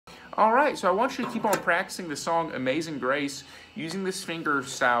All right, so I want you to keep on practicing the song Amazing Grace using this finger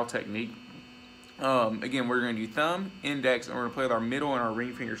style technique. Again, we're going to do thumb, index, and we're going to play with our middle and our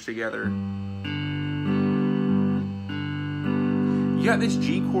ring fingers together. You got this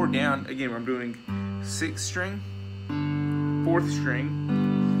G chord down. Again, I'm doing 6th string, 4th string,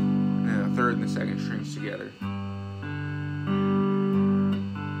 and the 3rd and the 2nd strings together.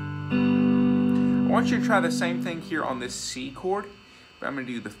 I want you to try the same thing here on this C chord, but I'm going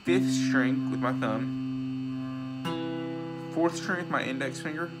to do the 5th string with my thumb, 4th string with my index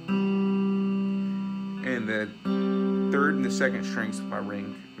finger, and the 3rd and the 2nd strings with my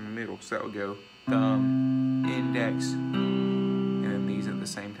ring in the middle. So that would go thumb, index, and then these at the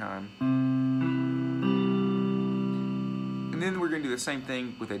same time. And then we're going to do the same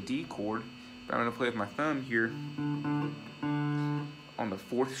thing with a D chord, but I'm going to play with my thumb here on the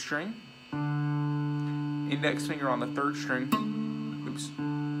 4th string, index finger on the 3rd string, oops,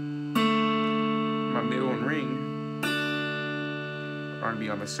 my middle and ring are going to be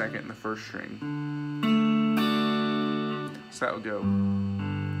on the 2nd and the 1st string. So that would go.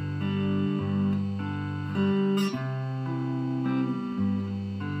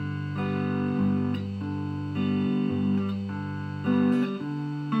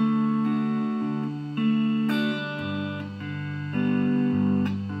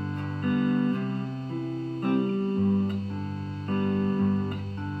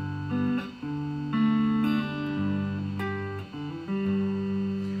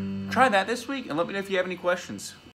 Try that this week and let me know if you have any questions.